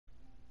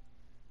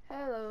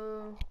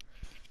Hello.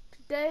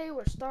 Today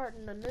we're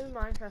starting a new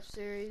Minecraft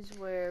series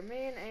where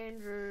me and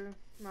Andrew,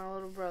 my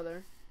little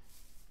brother,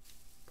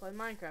 play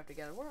Minecraft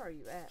together. Where are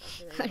you at?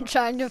 Okay, I'm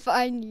trying to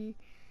find you.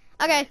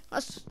 Okay,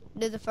 let's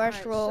do the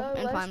first rule so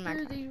and find let's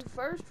Minecraft. do the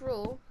first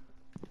rule.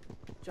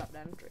 Chop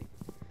down a tree.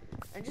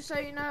 And just so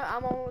you know,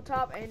 I'm on the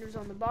top, Andrew's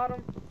on the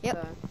bottom. Yep.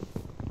 So,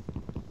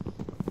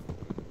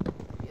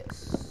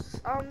 yes.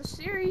 The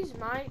series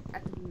might,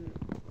 at the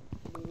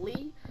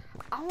least,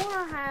 I want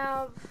to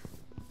have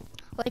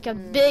Like a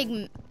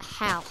big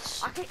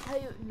house. I can't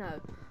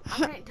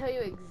tell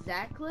you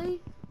exactly,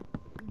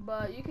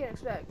 but you can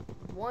expect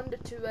 1 to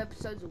 2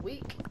 episodes a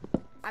week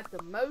at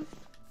the most.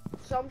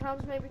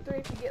 Sometimes maybe 3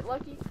 if you get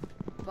lucky,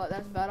 but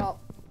that's about all.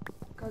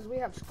 Because we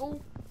have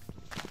school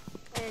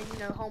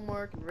and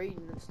homework and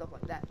reading and stuff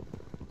like that.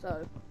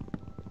 So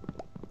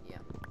yeah.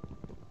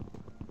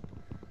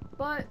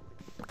 But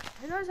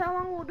who knows how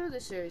long we'll do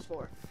this series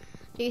for?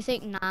 Do you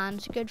think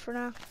 9's good for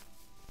now?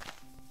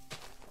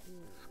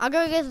 I'll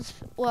go get this.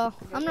 Well,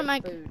 I'm gonna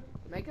make food.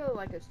 Make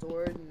a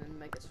sword and then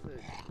make us food.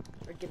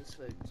 Or get us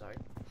food, sorry.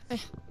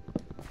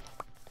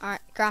 Alright,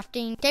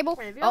 crafting table.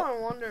 And if y'all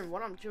are wondering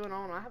what I'm chewing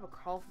on, I have a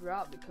cough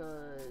drop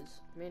because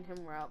me and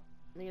Andrew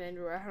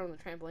were out on the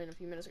trampoline a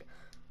few minutes ago.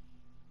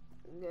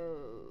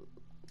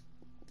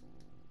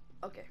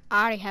 Okay.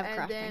 I already have a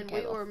crafting And then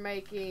table.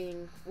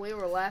 we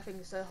were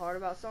laughing so hard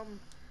about something.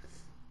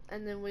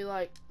 And then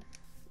my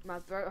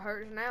throat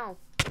hurts now.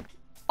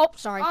 Oh,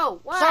 sorry. Oh,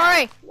 why?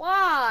 Sorry.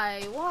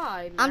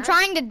 Why, man? I'm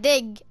trying to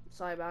dig.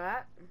 Sorry about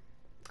that.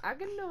 I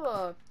can do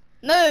a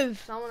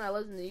Move. someone that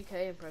lives in the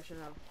UK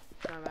impression of.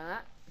 Sorry about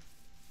that.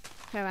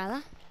 Sorry about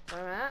that.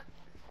 Sorry about that.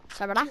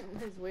 Sorry about that.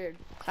 It's weird.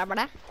 Sorry about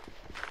that.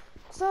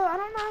 So I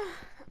don't know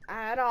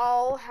at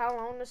all how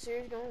long the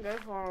series is gonna go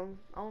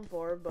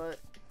for, but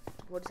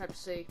we'll just have to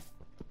see.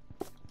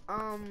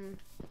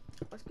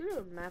 Let's get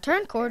a map.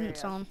 Turn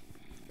coordinates on.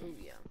 Ooh,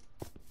 yeah.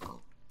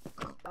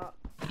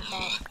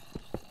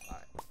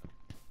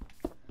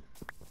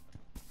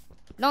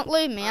 Don't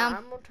leave me.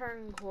 I'm gonna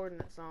turn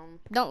coordinates on.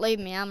 Don't leave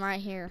me. I'm right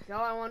here.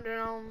 Y'all are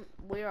wondering,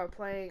 we are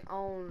playing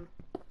on.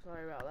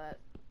 Sorry about that.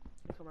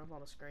 Coming up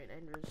on the screen.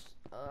 Andrew's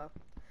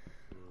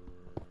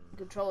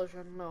controller's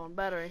running low on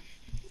battery.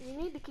 You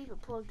need to keep it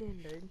plugged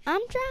in, dude.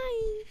 I'm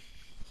trying.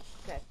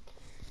 Okay.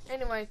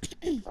 Anyway,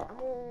 I'm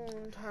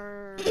gonna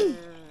turn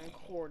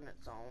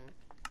coordinates on.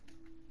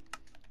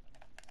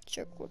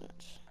 Sure,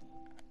 coordinates.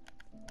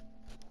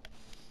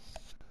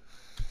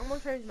 I'm gonna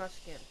change my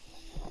skin.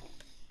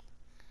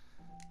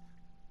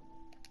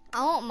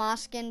 I want my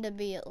skin to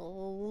be at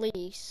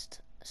least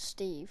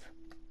Steve,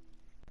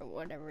 or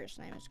whatever his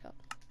name is called.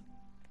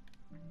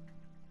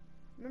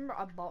 Remember,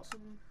 I bought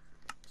some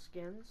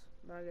skins,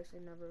 but I guess they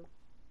never.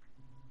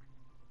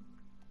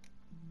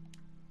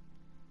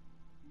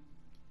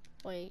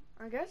 Wait.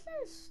 I guess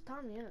there's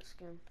Tom Unit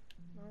skin.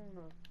 I don't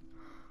know.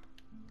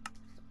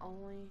 It's the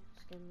only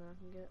skin that I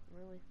can get,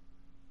 really.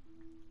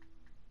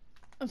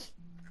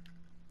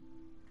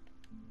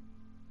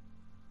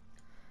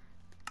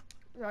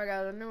 Sorry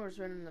guys, I know we're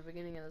spending in the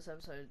beginning of this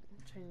episode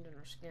changing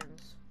our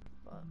skins,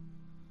 but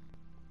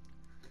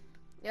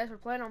yes, we're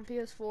playing on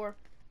PS4.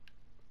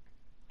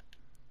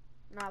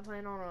 Not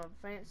playing on a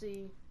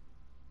fancy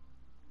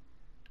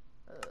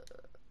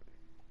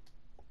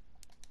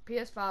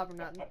PS5 or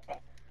nothing.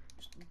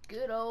 Just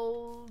good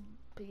old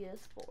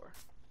PS4.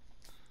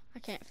 I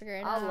can't figure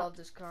it out. I love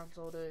this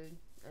console, dude.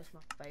 That's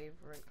my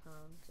favorite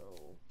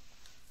console.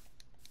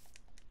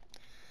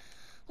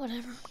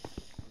 Whatever.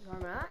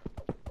 Sorry, man.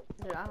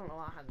 Dude, I don't know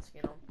why I had the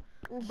skin on.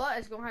 But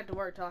it's gonna have to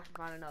work till I can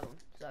find another one,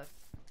 so.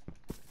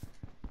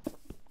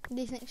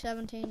 Do you think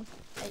 17,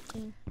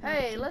 18?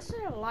 Hey, 19? let's set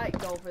a like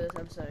goal for this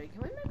episode.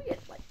 Can we maybe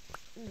get like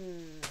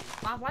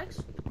 5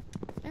 likes?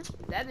 Yeah.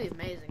 That'd be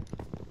amazing.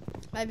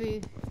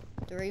 Maybe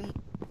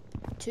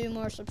 2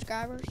 more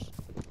subscribers.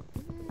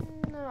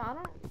 No, I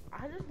don't.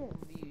 I just want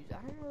views.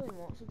 I don't really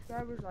want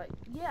subscribers. Like,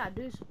 yeah, I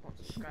do want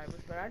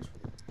subscribers, but I just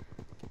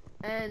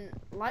and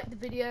like the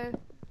video,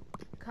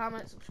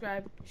 comment,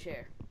 subscribe,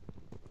 share.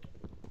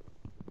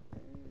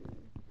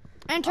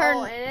 And turn.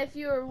 Oh, and if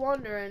you're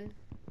wondering,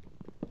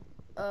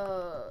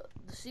 the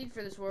seed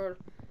for this word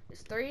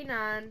is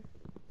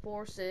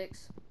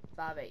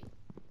 394658.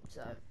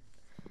 So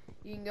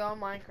you can go on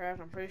Minecraft.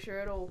 I'm pretty sure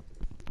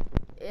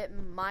it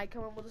might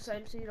come up with the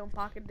same seed on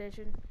Pocket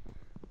Edition.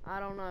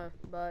 I don't know,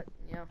 but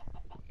yeah.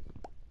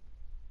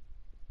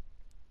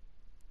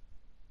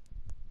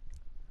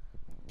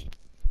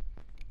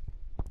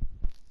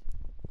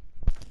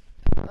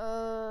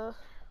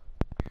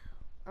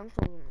 I'm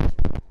talking.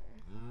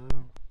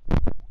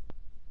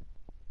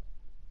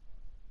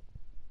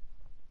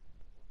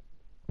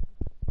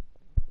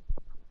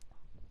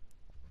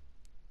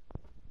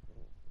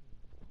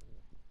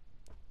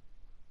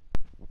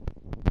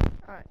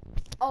 Alright.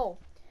 Oh.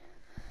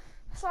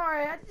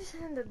 Sorry, I just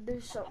had to do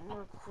something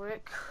real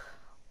quick.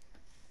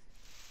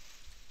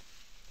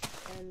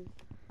 And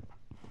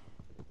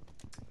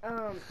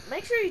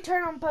make sure you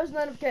turn on post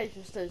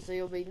notifications too, so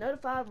you'll be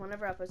notified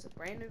whenever I post a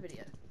brand new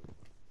video.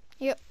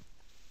 Yep.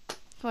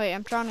 Wait,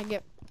 I'm trying to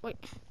get Wait.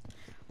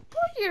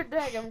 Put your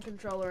daggum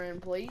controller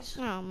in, please.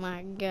 Oh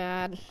my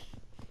god.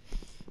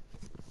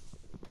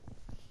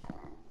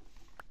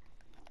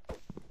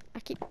 I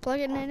keep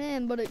plugging it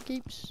in, but it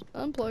keeps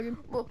unplugging.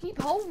 Well, keep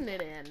holding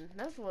it in.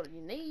 That's what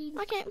you need.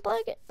 I can't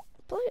plug it.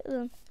 Plug it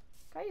then.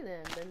 Okay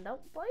then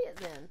don't play it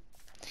then.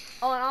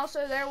 Oh, and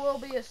also there will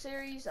be a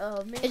series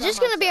of me. Is this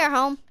gonna be our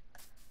home?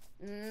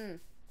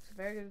 It's a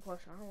very good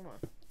question. I don't know.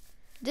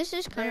 This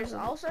is kind There's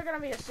of. also gonna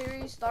be a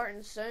series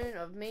starting soon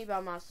of me by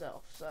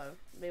myself, so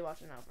be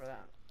watching out for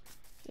that.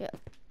 Yep.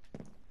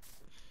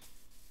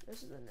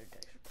 This is a new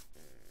texture.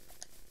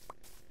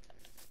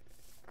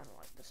 I don't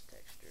like this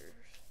textures.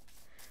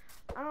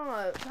 I don't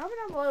know. Comment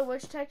down below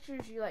which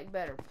textures you like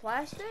better: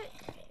 plastic,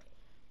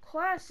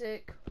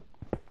 classic,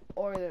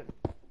 or the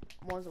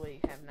ones we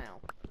have now.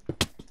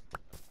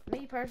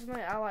 Me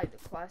personally, I like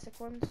the classic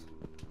ones.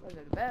 Those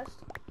are the best.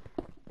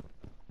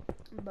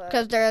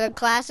 Because they're the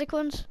classic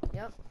ones?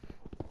 Yep.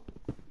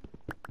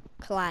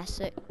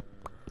 Classic.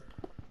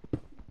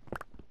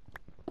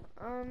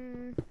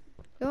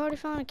 You already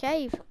found a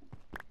cave.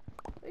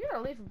 We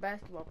gotta leave for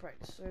basketball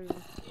practice soon.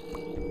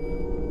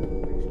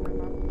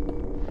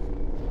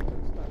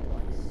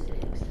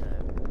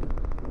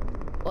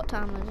 What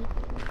time is it?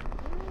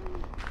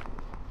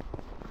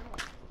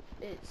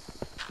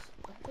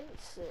 I think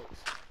it's 6.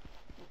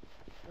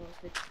 No, it's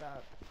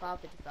 55.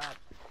 5:55.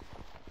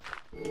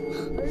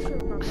 I'm pretty sure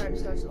my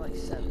practice starts at like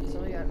 7, so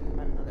we got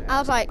about another hour. I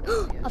was like,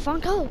 I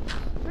found coal.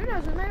 Who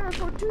knows, we may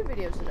record 2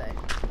 videos today.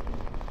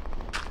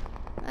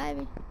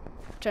 Maybe.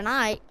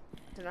 Tonight.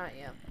 Tonight,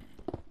 yeah.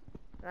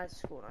 Tonight's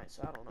school night,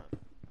 so I don't know.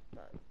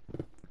 But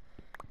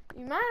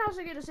you might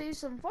also get to see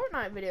some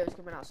Fortnite videos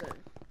coming out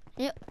soon.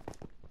 Yep.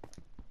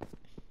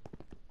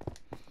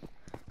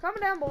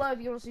 Comment down below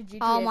if you want to see GTA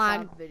Oh my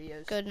 5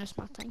 videos. Goodness,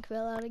 my thing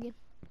fell out again.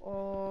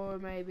 Or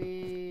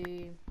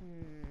maybe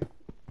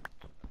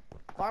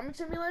farming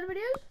simulator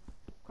videos?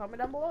 Comment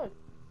down below.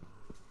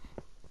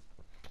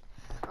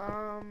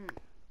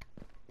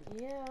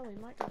 Yeah, we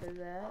might do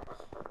that.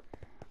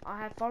 I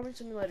have farming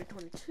simulator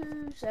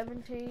 22,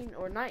 17,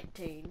 or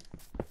 19.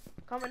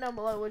 Comment down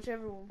below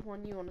whichever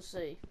one you want to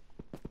see.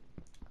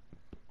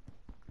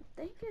 I'm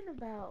thinking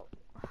about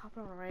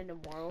hopping on a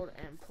random world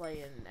and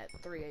playing at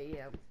 3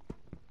 a.m.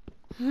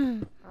 I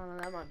don't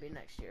know, that might be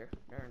next year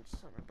during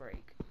summer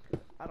break.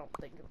 I don't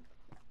think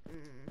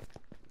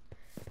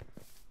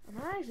I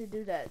might actually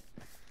do that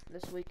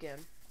this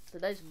weekend.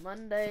 Today's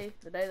Monday,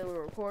 the day that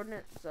we're recording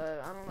it,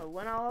 so I don't know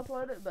when I'll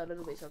upload it, but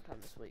it'll be sometime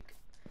this week,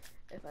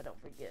 if I don't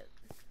forget.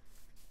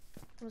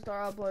 I'm gonna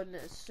start uploading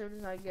it as soon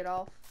as I get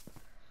off.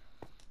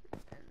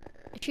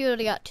 If you would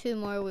have got 2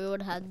 more, we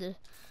would have had the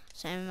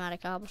same amount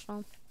of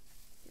cobblestone.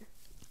 Yeah.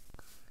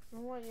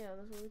 Oh, yeah,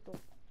 that's what we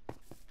thought.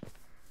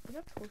 We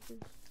got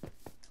torches.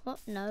 Well,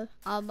 no.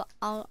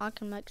 I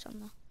can make some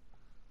now.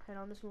 Hang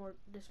on, this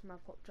is my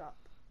pot top.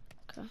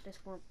 Okay. This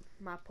one,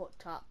 my pot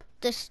top.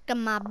 This is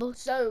my boot.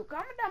 So,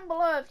 comment down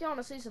below if you want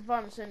to see some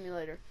Farming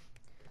Simulator.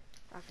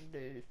 I can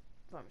do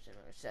Farming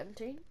Simulator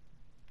 17,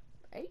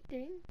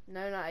 18.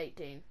 No, not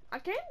 18. I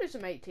can do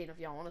some 18 if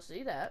y'all want to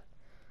see that.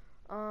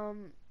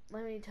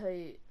 Let me tell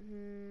you.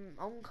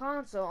 On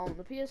console, on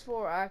the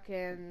PS4, I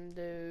can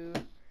do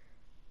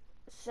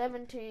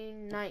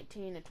 17,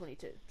 19, and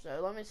 22. So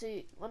let me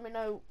see. Let me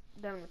know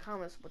down in the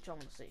comments what y'all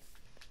want to see.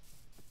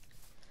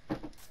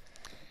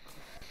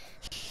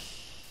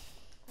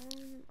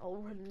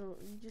 Oh no,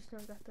 you just now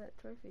got that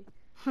trophy.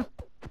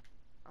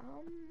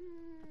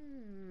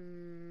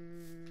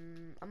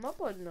 I'm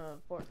uploading a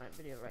Fortnite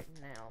video right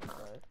now,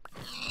 so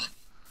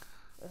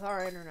with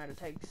our internet it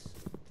takes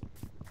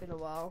a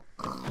while.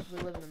 We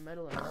live in the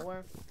middle of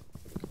nowhere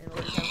in a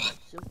little town like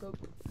Silcope,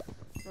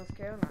 North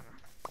Carolina.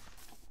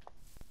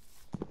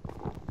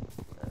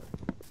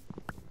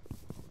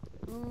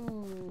 So.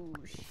 Ooh,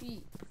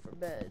 sheep for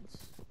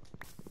beds.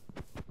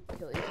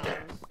 Kill these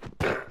guys.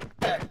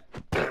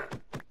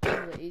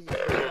 The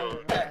easiest thing I've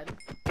ever had.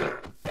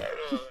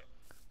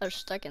 They're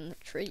stuck in the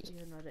tree.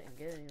 Even though I didn't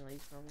get any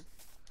leaves from them.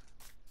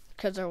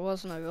 Because there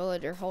wasn't a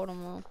villager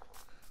holding them.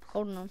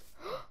 Village.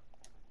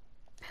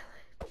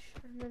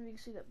 I don't know if you can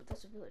see that, but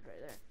that's a village right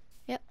there.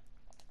 Yep.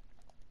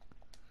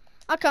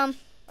 I'll come.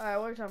 Alright,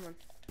 we're coming.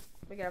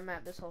 We gotta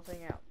map this whole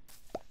thing out.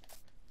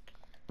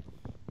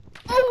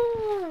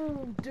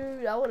 Oh!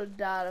 Dude, I would have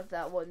died if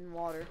that wasn't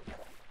water.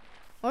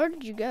 Where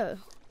did you go?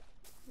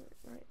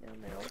 Right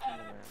down there. What's on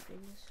the map,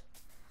 genius?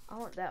 I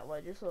went that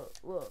way. Just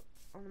look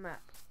on the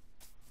map.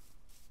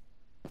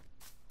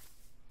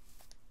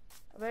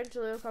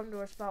 Eventually, we'll come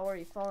to a spot where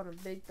you fall in a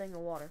big thing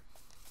of water.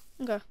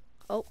 Okay.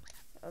 Oh.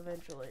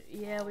 Eventually.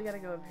 Yeah, we gotta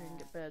go over here and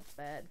get beds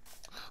bad.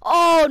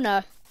 Oh,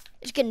 no.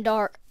 It's getting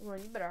dark. Well,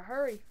 you better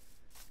hurry.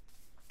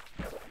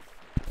 'Cause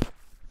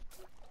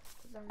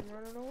I'm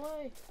running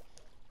away.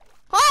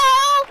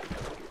 Oh!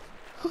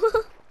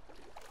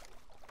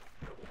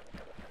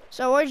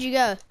 So, where'd you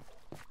go?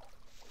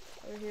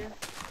 Over here.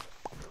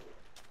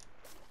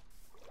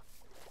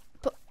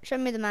 Show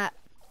me the map.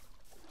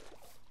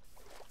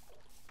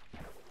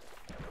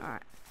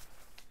 Alright.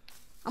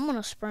 I'm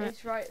gonna sprint.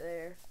 It's right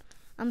there.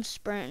 I'm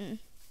sprinting.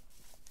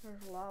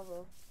 There's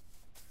lava.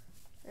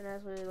 And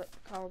as we like to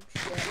call them,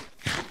 shit.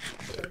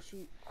 So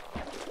sheep.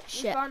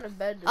 Shit. Find a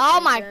bed to Oh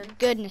sleep my in.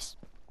 goodness.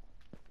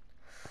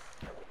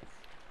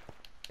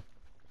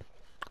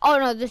 Oh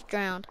no, this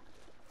drowns.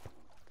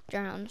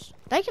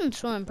 They can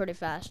swim pretty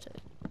fast too.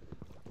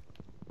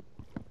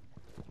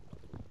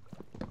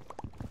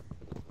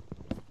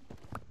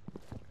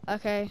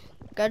 Okay,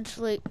 go to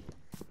sleep.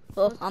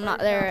 Oh, What's I'm the not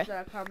first there. house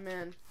that I come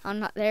in? I'm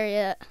not there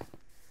yet.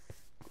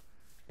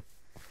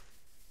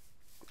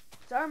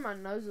 Sorry, my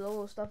nose is a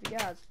little stuffy,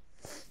 guys.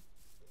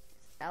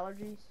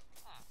 Allergies.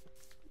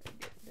 They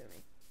get to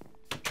me.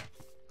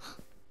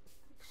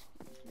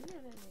 Excuse me, I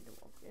didn't need to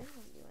walk in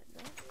on you like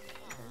that.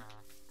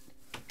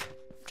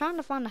 I'm trying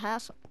to find a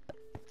house.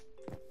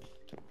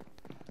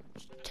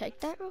 Take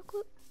that real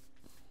quick.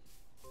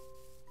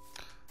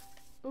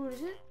 Ooh,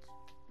 is it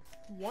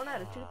 1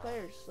 out of 2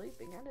 players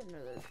sleeping? I didn't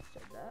know they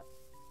said that.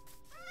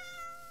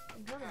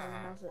 I'm trying to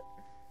pronounce it.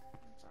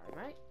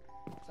 Sorry, mate.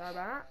 Sorry about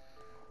that.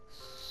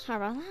 Sorry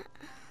about that.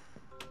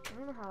 I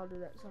don't know how I'll do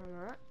that. Sorry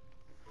about that.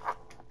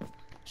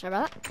 Sorry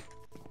about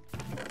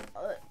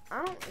that.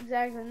 I don't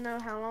exactly know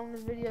how long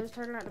this video is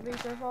turning out to be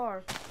so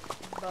far,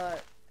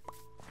 but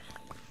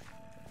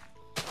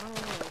I don't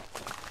know.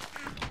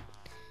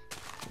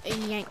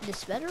 Yank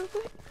this better real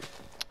quick.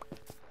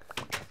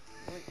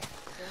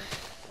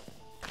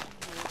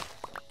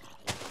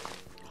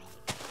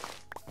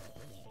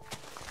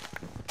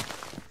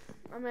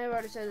 I may have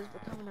already said this,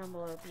 but comment down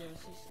below if you want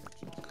to see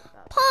some cheats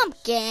about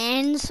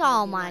Pumpkins.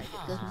 Oh my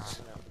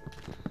goodness.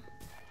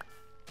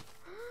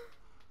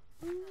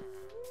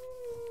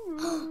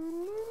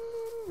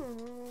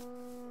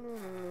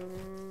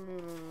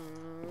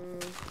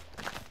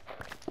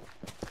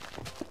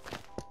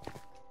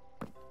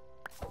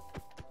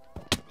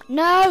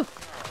 No!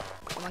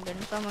 Oh my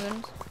goodness, oh my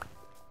goodness.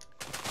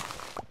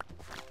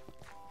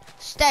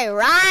 Stay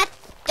right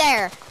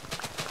there.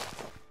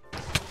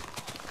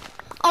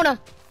 Oh no.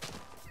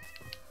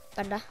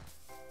 Benda.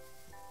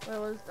 Where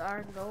was the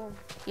iron golem?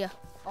 Yeah.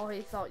 Oh,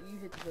 he thought you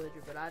hit the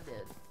villager, but I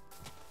did.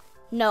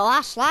 No,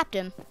 I slapped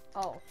him.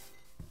 Oh.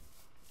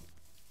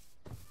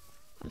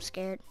 I'm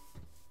scared.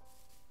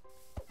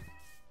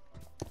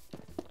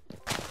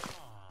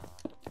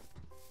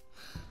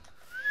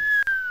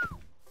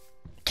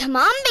 Come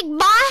on, big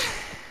boy.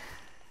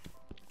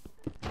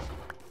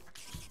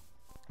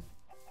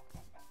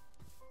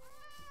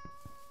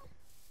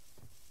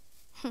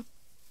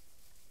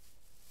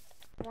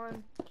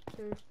 One,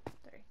 two,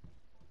 three.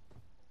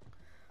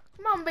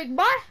 Come on, big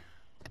boy.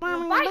 Come on, You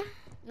big wanna boy. fight?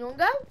 You wanna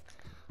go?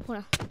 Hold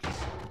on.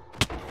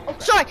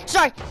 Okay.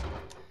 Sorry.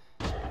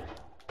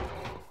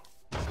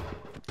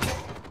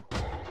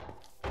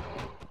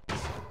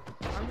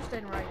 I'm just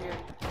staying right here.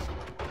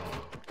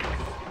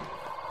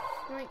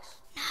 Thanks.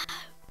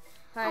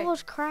 I Hey,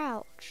 was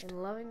crouched.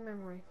 in loving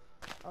memory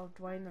of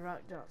Dwayne the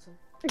Rock Johnson.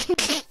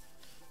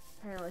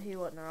 Apparently he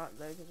wasn't a rock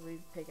though, because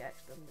we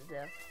pickaxed him to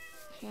death.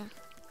 Yeah.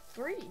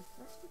 3.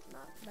 That's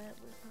not bad,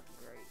 but it's not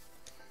great.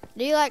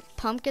 Do you like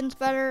pumpkins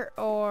better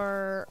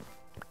or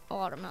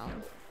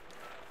watermelon?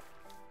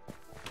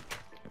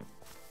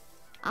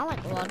 I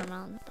like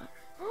watermelon better.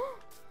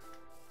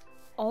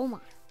 Oh my.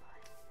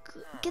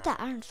 Get that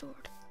iron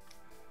sword.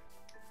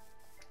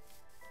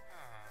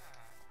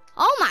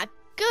 Oh my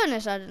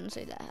goodness, I didn't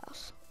see that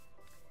house.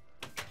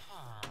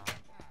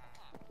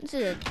 This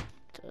is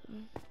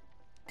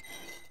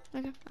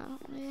okay, I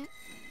don't need it.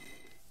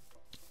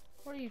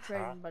 What are you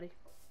trading, buddy?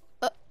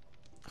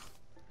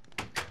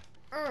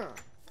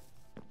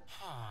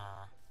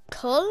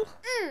 Coal?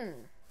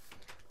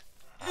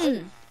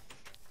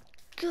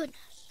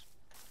 Goodness.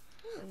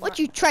 What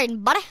you trading,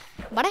 buddy?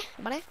 Buddy?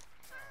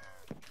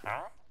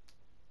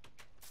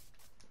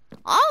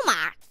 Oh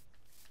my.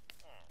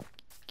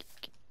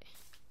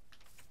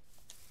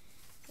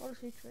 What is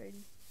he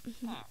trading?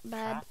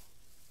 Bad.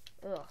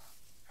 Ugh.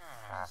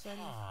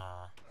 Sunny.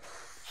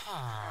 I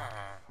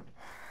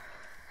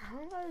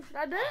don't know. Should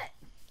I do it?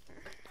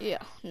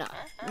 Yeah, no.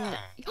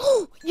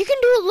 Oh, you can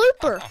do a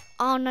looper.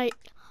 Oh no.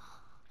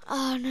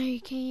 Oh no,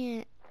 you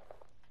can't.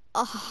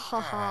 Oh,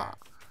 ha, ha.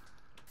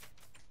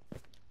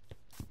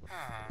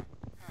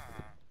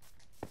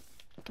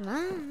 Come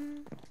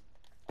on.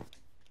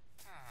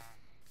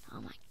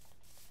 Oh my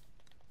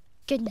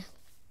goodness.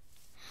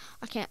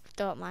 I can't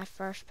throw up my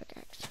first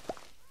pickaxe.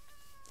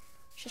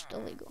 It's just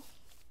illegal.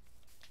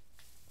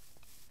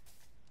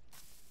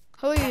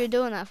 Who are you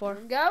doing that for?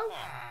 Go.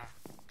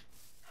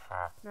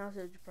 Now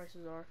see what your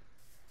prices are.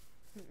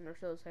 They're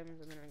still the same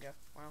as a minute ago.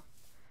 Wow.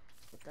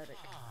 Pathetic.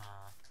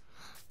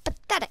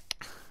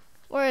 Pathetic.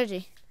 Where is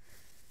he?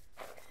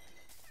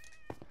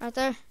 Right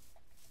there.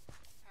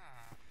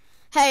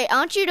 Hey, I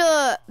want you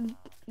to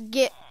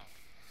get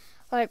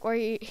like where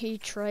he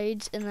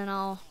trades, and then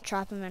I'll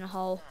trap him in a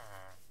hole.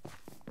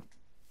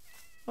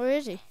 Where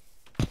is he?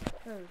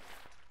 Who?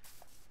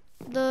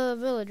 The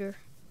villager.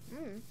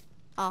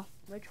 Oh.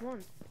 Which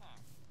one?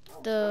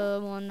 The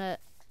one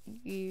that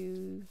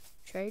you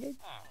traded?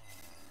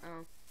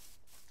 Oh.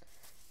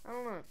 I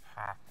don't know.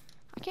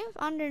 I can't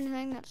find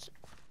anything that's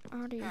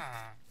already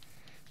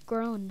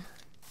grown.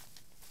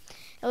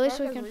 At least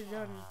we Because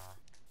can.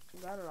 we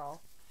got it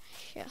all.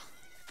 Yeah.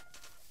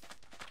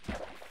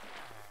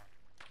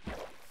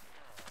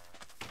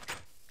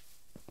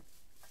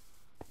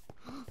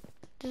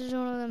 This is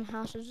one of them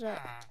houses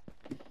that.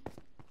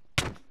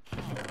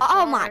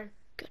 Oh my Sorry.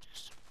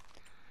 goodness!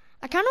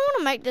 I kind of want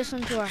to make this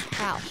into our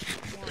house.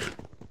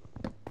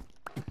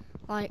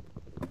 Like,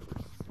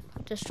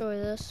 destroy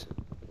this.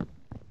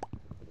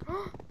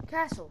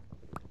 Castle.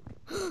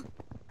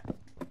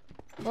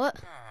 What?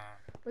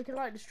 We could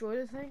like destroy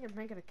the thing and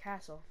make it a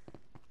castle.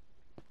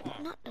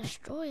 Not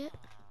destroy it.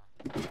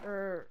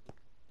 Or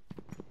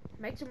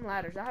make some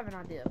ladders. I have an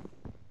idea.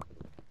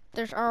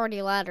 There's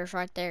already ladders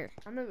right there.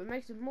 I know, but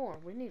make some more.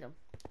 We need them.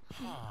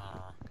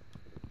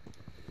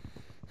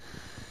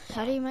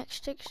 How do you make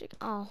sticks?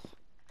 Oh,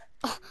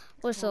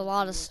 what's a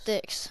lot of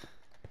sticks?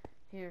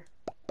 Here.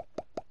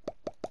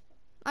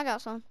 I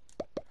got some.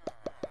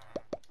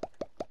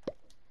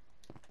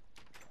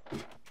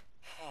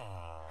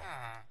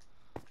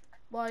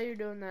 While you're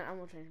doing that, I'm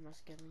gonna change my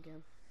skin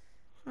again.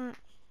 Alright.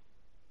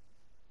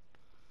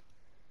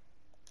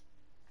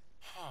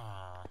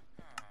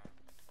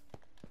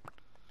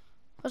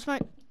 Let's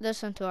make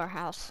this into our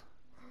house.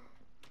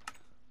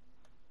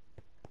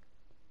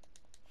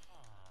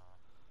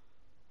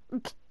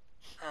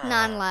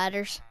 Nine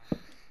ladders.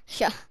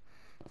 Yeah.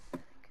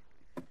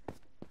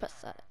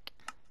 Pathetic.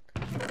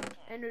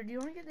 Andrew, do you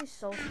want to get these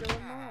soul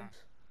stealing mobs?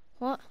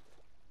 What?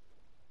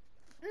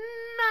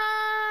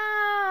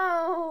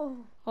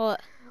 No!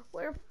 What?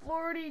 We're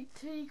 40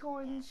 T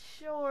coins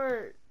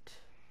short.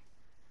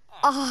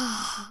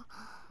 Ah.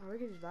 Or we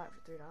could just buy it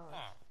for $3.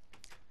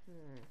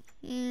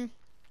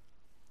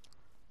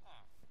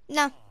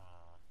 No. Are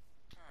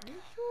you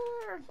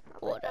sure? I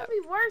think Whatever. that'd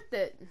be worth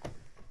it.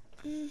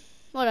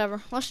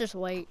 Whatever. Let's just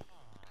wait.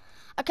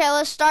 Okay,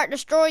 let's start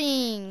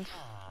destroying.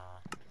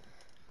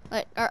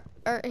 Like, Wait,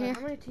 here.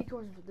 how many T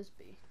coins would this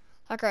be?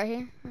 Like right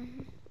here. Right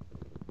here.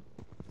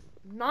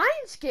 9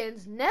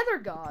 skins, nether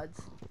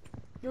gods.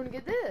 You want to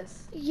get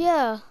this?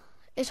 Yeah.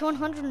 It's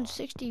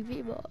 160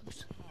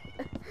 V-Bucks.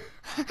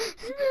 You've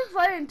been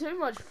playing too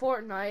much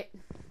Fortnite.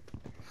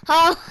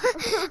 Oh,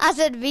 I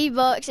said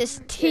V-Bucks. It's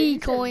Yeah, T you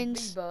said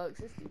coins. V-Bucks.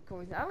 It's T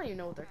coins. I don't even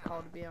know what they're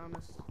called, to be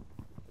honest.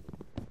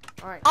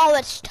 Alright. Oh,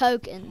 it's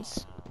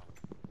tokens.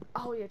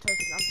 Oh, yeah,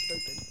 tokens. I'm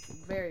stupid.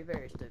 Very,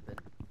 very stupid.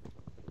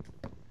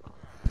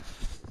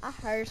 I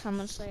heard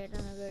someone say it in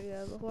a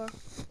video before.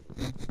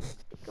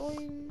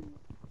 Going.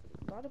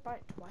 Gotta buy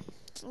it twice.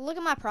 Look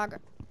at my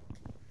progress.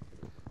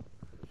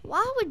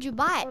 Why would you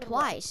buy it What a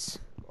twice?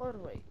 Or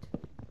wait.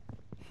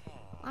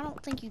 I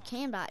don't think you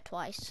can buy it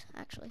twice,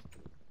 actually.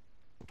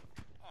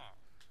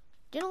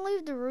 Didn't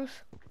leave the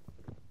roof.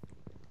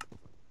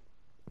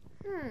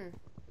 It's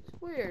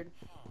weird.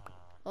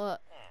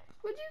 What?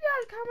 Would you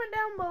guys comment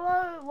down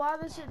below why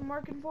this isn't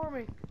working for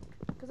me?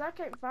 Because I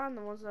can't find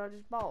the ones that I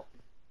just bought.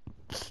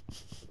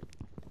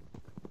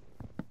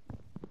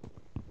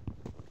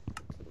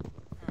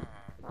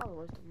 That was a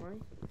waste of money.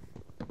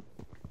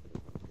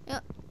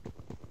 Yep.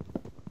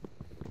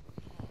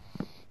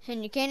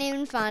 And you can't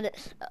even find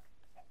it.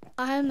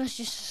 I almost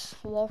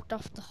just walked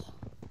off the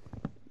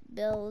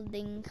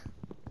building.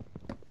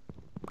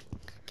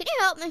 Can you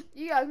help me?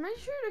 You guys, make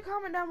sure to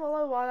comment down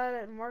below why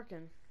that isn't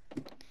working.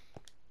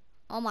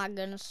 Oh my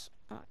goodness.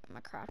 Oh, my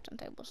crafting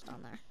table's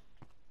down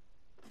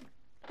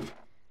there.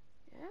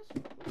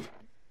 Yes.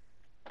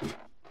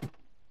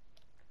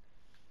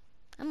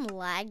 I'm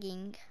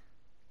lagging.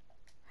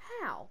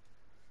 How?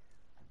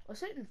 I was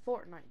hitting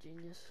Fortnite,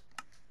 genius.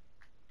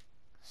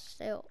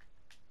 Still.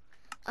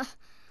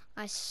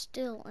 I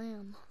still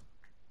am.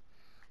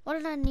 What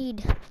did I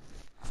need?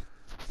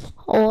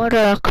 What did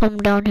I come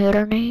down here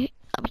to need?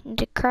 I mean,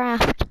 to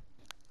craft.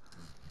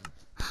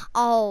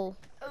 Oh.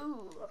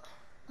 Ooh.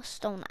 A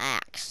stone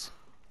axe.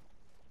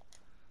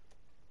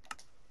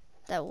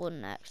 That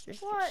wooden axe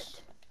is What?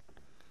 just...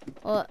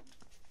 What?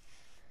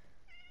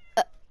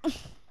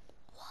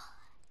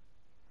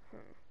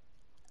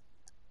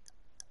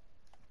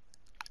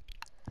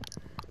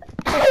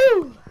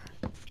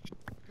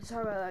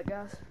 Sorry about that,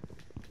 guys.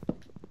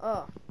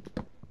 Oh.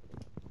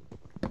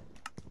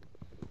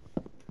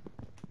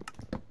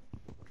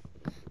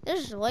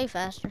 This is way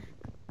faster.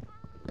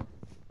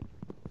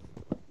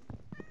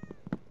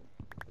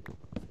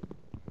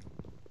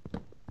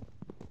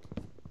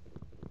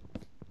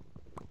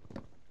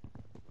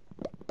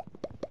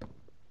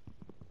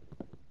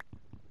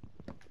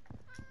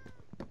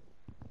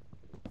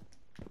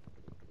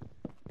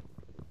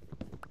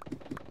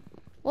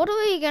 What are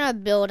we gonna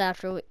build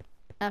after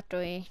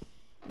we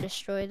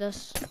destroy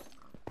this?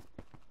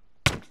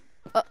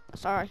 Oh,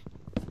 sorry.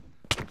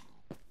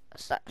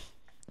 What's that?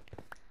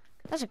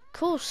 That's a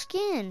cool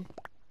skin.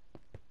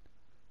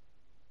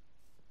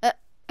 I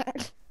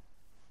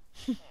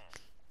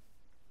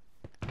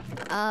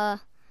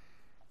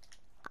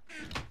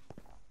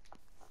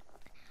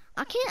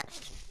can't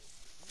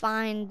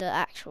find the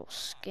actual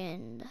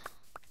skin.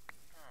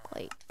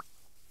 Wait.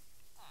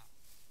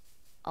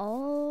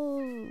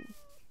 Oh.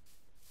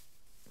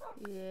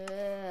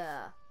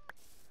 Yeah.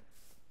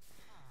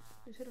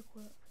 Just hit a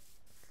quit.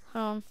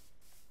 Hold on.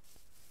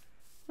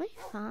 Let me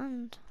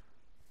find.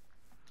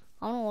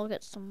 I want to look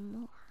at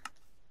some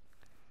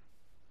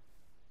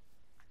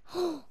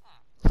more.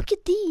 Look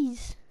at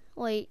these.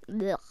 Wait.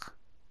 Ugh.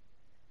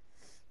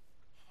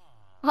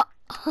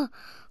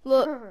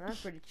 Look.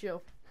 That's pretty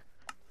chill.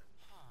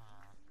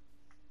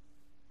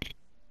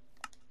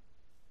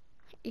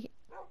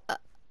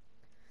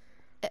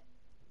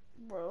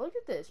 Bro, look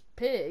at this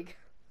pig.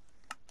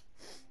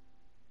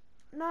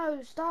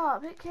 No,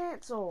 stop. Hit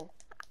cancel.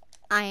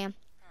 I am.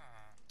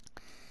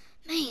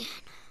 Man.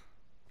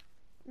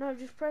 No,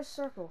 just press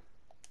circle.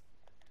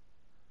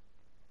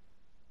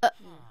 It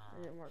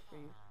didn't work for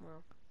you.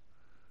 Well.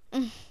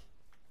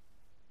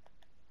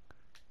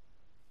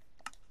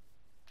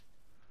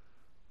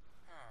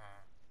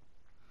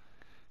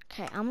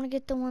 Okay, I'm gonna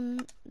get the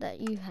one that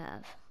you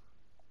have.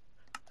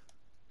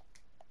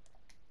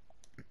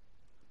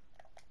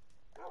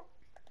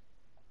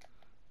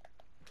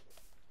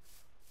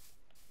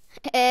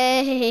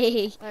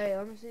 Hey. Hey,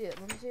 let me see it.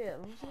 Let me see it.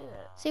 Let me see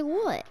it. See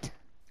what?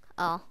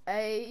 Oh.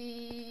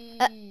 Hey.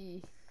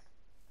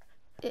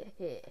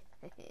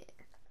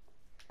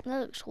 That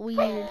looks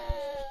weird.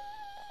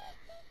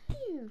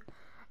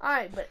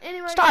 Alright, but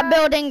anyway, Start guys,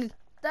 building.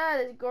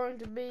 that is going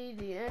to be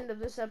the end of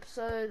this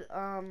episode.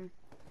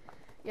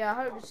 Yeah,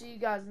 I hope to see you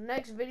guys in the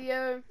next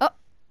video. Oh.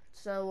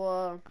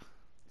 So,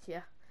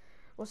 yeah.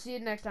 We'll see you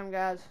next time,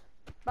 guys.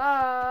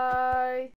 Bye.